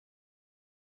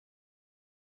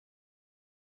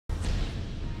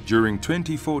During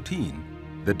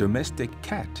 2014, the domestic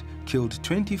cat killed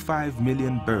 25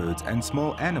 million birds and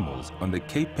small animals on the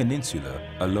Cape Peninsula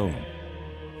alone.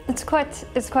 It's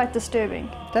quite disturbing.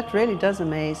 That really does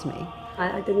amaze me.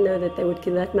 I didn't know that they would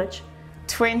kill that much.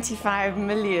 25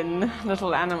 million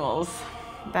little animals.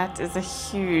 That is a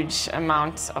huge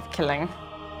amount of killing.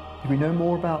 We know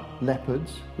more about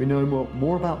leopards, we know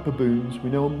more about baboons,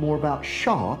 we know more about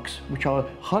sharks, which are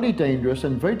highly dangerous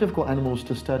and very difficult animals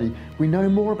to study. We know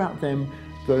more about them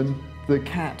than the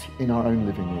cat in our own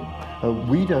living room.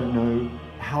 We don't know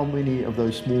how many of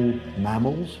those small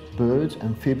mammals, birds,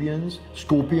 amphibians,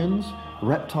 scorpions,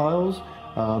 reptiles,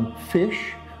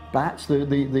 fish, bats, the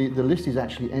list is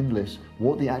actually endless,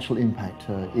 what the actual impact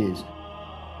is.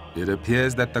 It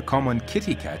appears that the common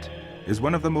kitty cat is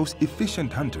one of the most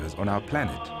efficient hunters on our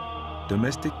planet.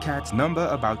 Domestic cats number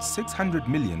about 600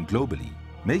 million globally,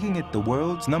 making it the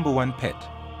world's #1 pet.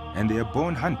 And they are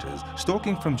born hunters,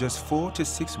 stalking from just 4 to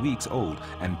 6 weeks old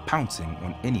and pouncing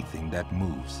on anything that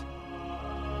moves.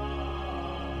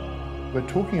 We're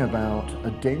talking about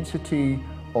a density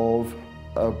of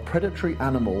a predatory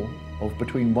animal of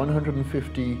between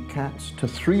 150 cats to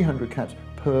 300 cats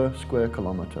per square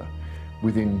kilometre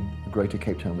within Greater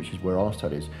Cape Town, which is where our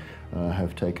studies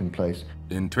have taken place.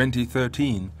 In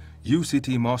 2013,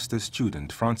 UCT master's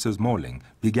student Francis MORLING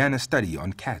began a study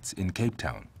on cats in Cape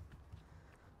Town.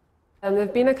 There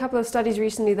have been a couple of studies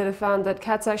recently that have found that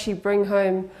cats actually bring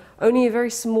home only a very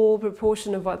small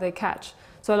proportion of what they catch.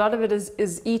 So a lot of it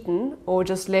is eaten or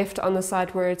just left on the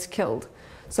site where it's killed.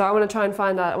 So I want to try and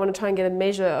find out, I want to try and get a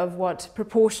measure of what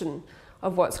proportion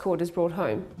of what's caught is brought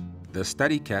home. The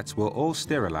study cats were all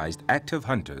sterilized active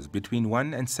hunters between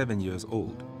 1 and 7 years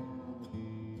old.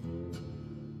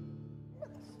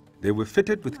 They were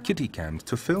fitted with kitty cams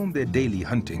to film their daily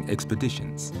hunting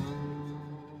expeditions.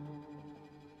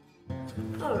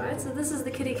 Alright, so this is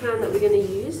the kitty cam that we're going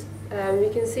to use.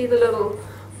 You can see the little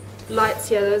lights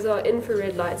here, those are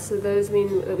infrared lights, so those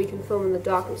mean that we can film in the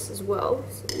darkness as well.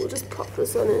 So we'll just pop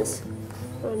this on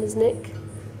around his neck.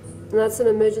 And that's an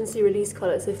emergency release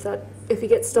collar, so if he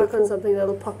gets stuck on something,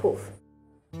 that'll pop off.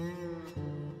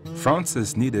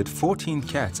 Frances needed 14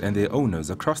 cats and their owners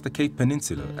across the Cape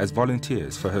Peninsula as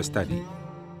volunteers for her study.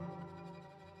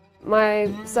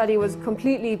 My study was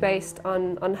completely based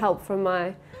on help from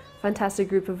my fantastic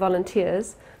group of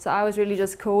volunteers, so I was really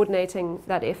just coordinating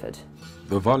that effort.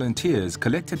 The volunteers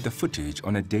collected the footage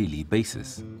on a daily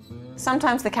basis.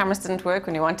 Sometimes the cameras didn't work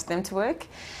when we wanted them to work.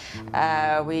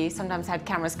 We sometimes had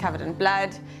cameras covered in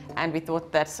blood, and we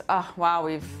thought that, oh wow,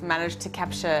 we've managed to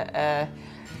capture a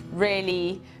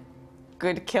really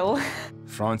good kill.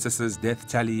 Frances's death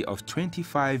tally of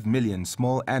 25 million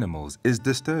small animals is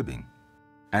disturbing,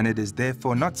 and it is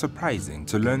therefore not surprising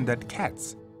to learn that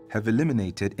cats have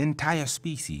eliminated entire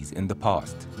species in the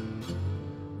past.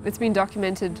 It's been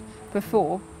documented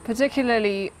before,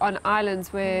 particularly on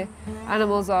islands where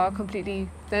animals are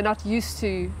they're not used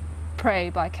to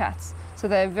prey by cats, so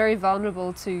they're very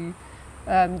vulnerable to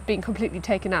being completely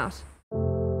taken out.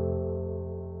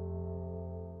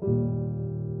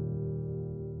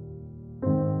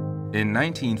 In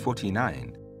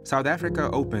 1949, South Africa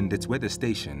opened its weather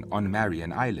station on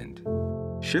Marion Island.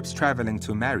 Ships traveling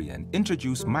to Marion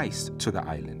introduced mice to the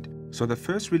island, so the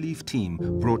first relief team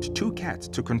brought 2 cats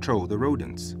to control the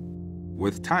rodents.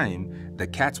 With time, the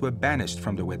cats were banished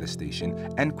from the weather station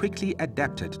and quickly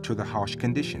adapted to the harsh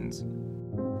conditions.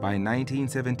 By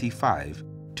 1975,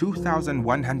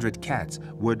 2,100 cats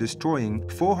were destroying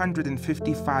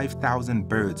 455,000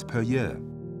 birds per year.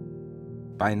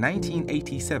 By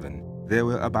 1987, there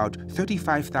were about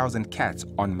 35,000 cats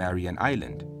on Marion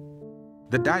Island.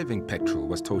 The diving petrel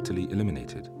was totally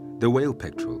eliminated. The whale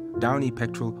petrel, downy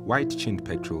petrel, white-chinned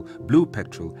petrel, blue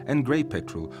petrel, and grey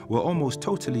petrel were almost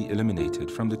totally eliminated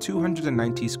from the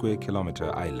 290 square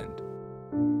kilometre island.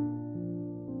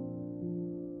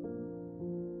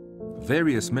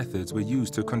 Various methods were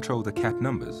used to control the cat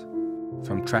numbers,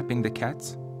 from trapping the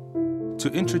cats to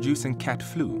introducing cat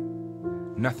flu.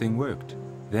 Nothing worked.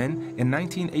 Then, in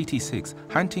 1986,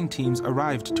 hunting teams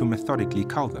arrived to methodically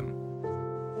cull them.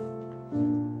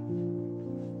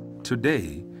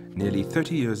 Today, nearly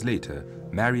 30 years later,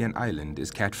 Marion Island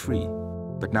is cat-free,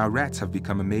 but now rats have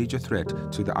become a major threat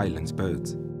to the island's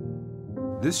birds.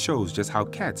 This shows just how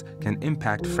cats can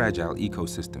impact fragile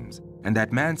ecosystems, and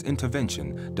that man's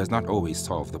intervention does not always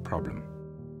solve the problem.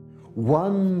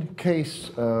 One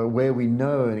case where we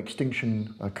know an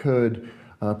extinction occurred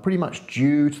pretty much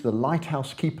due to the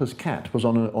lighthouse keeper's cat was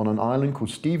on an island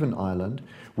called Stephen Island,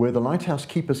 where the lighthouse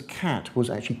keeper's cat was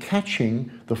actually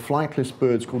catching the flightless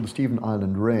birds called the Stephen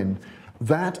Island wren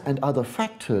That and other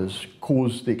factors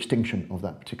caused the extinction of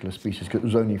that particular species because it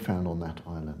was only found on that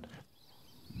island.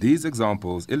 These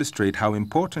examples illustrate how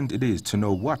important it is to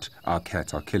know what our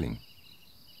cats are killing.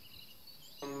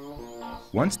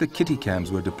 Once the kitty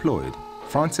cams were deployed,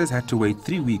 Frances had to wait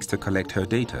 3 weeks to collect her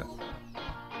data.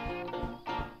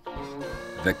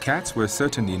 The cats were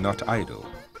certainly not idle,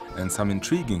 and some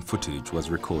intriguing footage was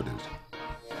recorded.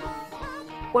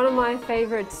 One of my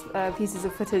favourite pieces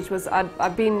of footage was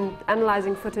I've been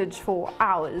analysing footage for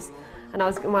hours, and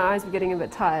my eyes were getting a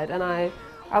bit tired, and I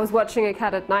was watching a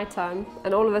cat at night time,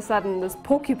 and all of a sudden this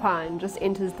porcupine just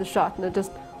enters the shot, and it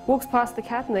just walks past the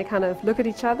cat, and they kind of look at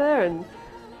each other, and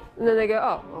then they go,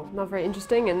 oh, well, not very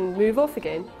interesting, and move off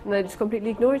again, and they just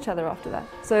completely ignore each other after that.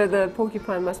 So the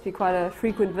porcupine must be quite a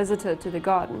frequent visitor to the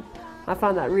garden. I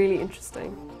found that really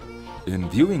interesting. In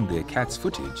viewing their cats'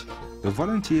 footage, the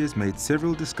volunteers made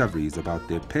several discoveries about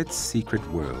their pets' secret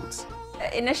worlds.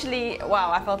 Initially,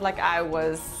 wow, I felt like I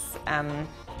was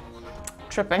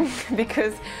tripping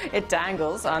because it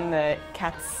dangles on the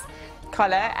cat's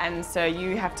collar, and so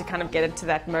you have to kind of get into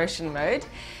that motion mode.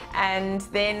 And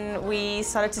then we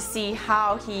started to see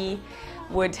how he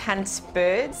would hunt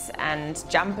birds and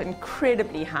jump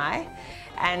incredibly high.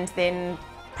 And then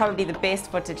probably the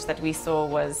best footage that we saw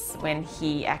was when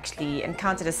he actually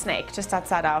encountered a snake just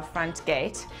outside our front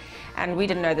gate, and we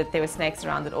didn't know that there were snakes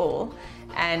around at all.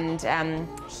 And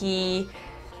he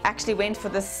actually went for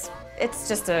this, it's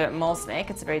just a mole snake,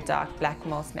 it's a very dark black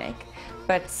mole snake,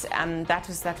 but that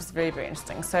was very, very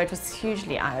interesting. So it was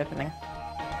hugely eye-opening.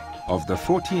 Of the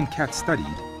 14 cats studied,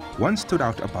 one stood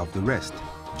out above the rest,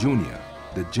 Junior,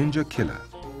 the ginger killer.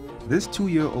 This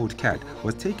 2-year-old cat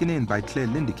was taken in by Claire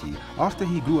LINDEQUE after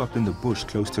he grew up in the bush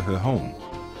close to her home.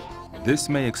 This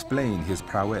may explain his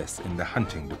prowess in the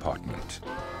hunting department.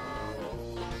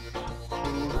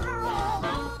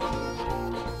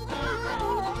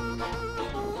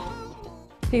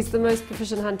 He's the most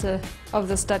proficient hunter of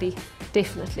the study,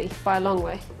 definitely, by a long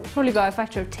way. Probably by a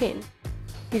factor of 10.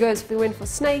 He went for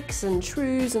snakes and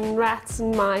shrews and rats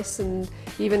and mice, and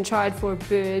even tried for a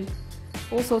bird,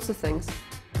 all sorts of things.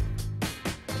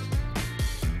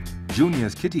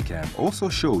 Junior's kitty cam also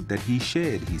showed that he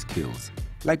shared his kills,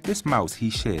 like this mouse he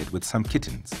shared with some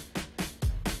kittens.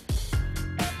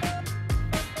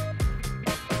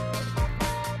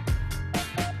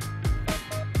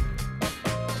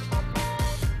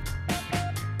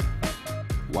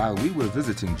 While we were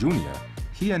visiting Junior,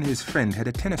 he and his friend had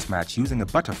a tennis match using a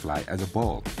butterfly as a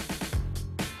ball.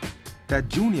 That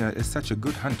Junior is such a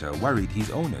good hunter worried his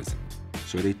owners,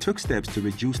 so they took steps to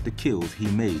reduce the kills he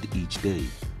made each day.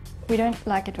 We don't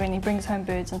like it when he brings home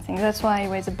birds and things. That's why he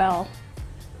wears a bell.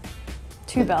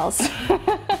 2 bells.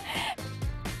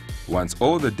 Once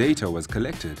all the data was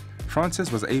collected,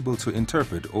 Frances was able to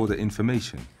interpret all the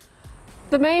information.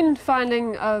 The main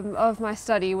finding of my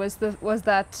study was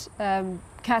that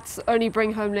cats only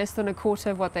bring home less than a quarter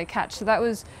of what they catch. So that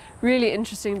was really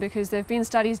interesting because there have been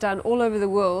studies done all over the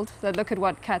world that look at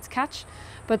what cats catch,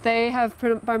 but they have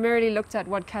primarily looked at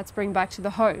what cats bring back to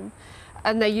the home,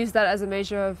 and they use that as a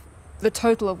measure of the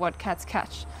total of what cats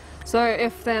catch. So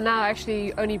if they're now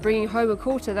actually only bringing home a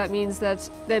quarter, that means that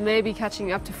they may be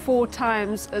catching up to 4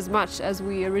 times as much as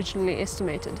we originally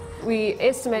estimated. We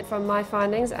estimate from my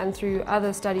findings and through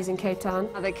other studies in Cape Town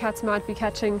that cats might be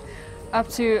catching up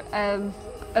to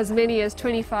as many as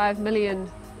 25 million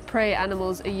prey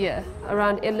animals a year.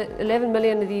 Around 11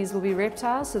 million of these will be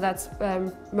reptiles, so that's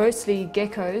mostly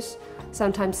geckos,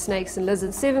 sometimes snakes and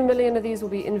lizards. 7 million of these will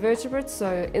be invertebrates,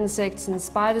 so insects and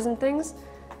spiders and things.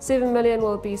 7 million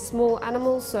will be small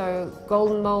animals, so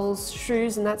golden moles,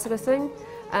 shrews and that sort of thing.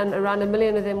 And around 1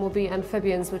 million of them will be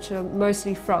amphibians, which are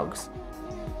mostly frogs.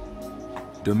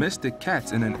 Domestic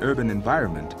cats in an urban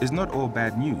environment is not all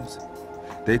bad news.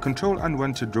 They control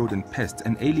unwanted rodent pests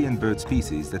and alien bird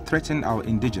species that threaten our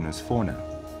indigenous fauna.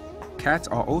 Cats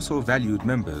are also valued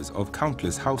members of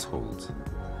countless households.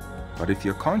 But if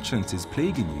your conscience is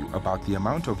plaguing you about the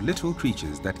amount of little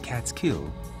creatures that cats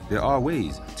kill, there are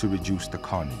ways to reduce the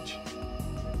carnage.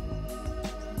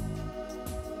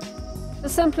 The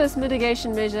simplest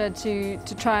mitigation measure to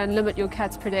try and limit your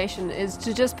cat's predation is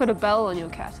to just put a bell on your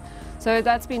cat. So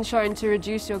that's been shown to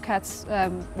reduce your cat's,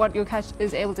 what your cat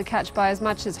is able to catch by as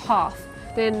much as half.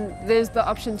 Then there's the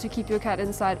option to keep your cat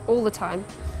inside all the time.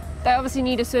 They obviously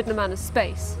need a certain amount of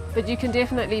space, but you can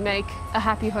definitely make a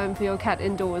happy home for your cat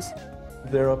indoors.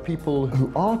 There are people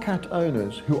who are cat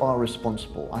owners who are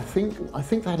responsible. I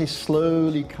think that is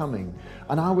slowly coming,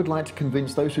 and I would like to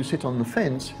convince those who sit on the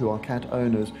fence who are cat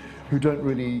owners who don't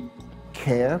really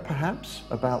care perhaps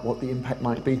about what the impact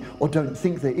might be or don't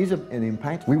think there is an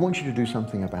impact. We want you to do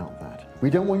something about that. We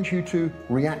don't want you to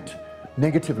react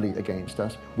negatively against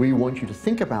us. We want you to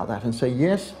think about that and say,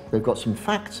 yes, they've got some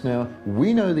facts now.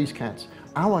 We know these cats,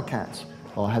 our cats,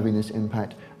 are having this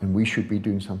impact, and we should be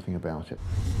doing something about it.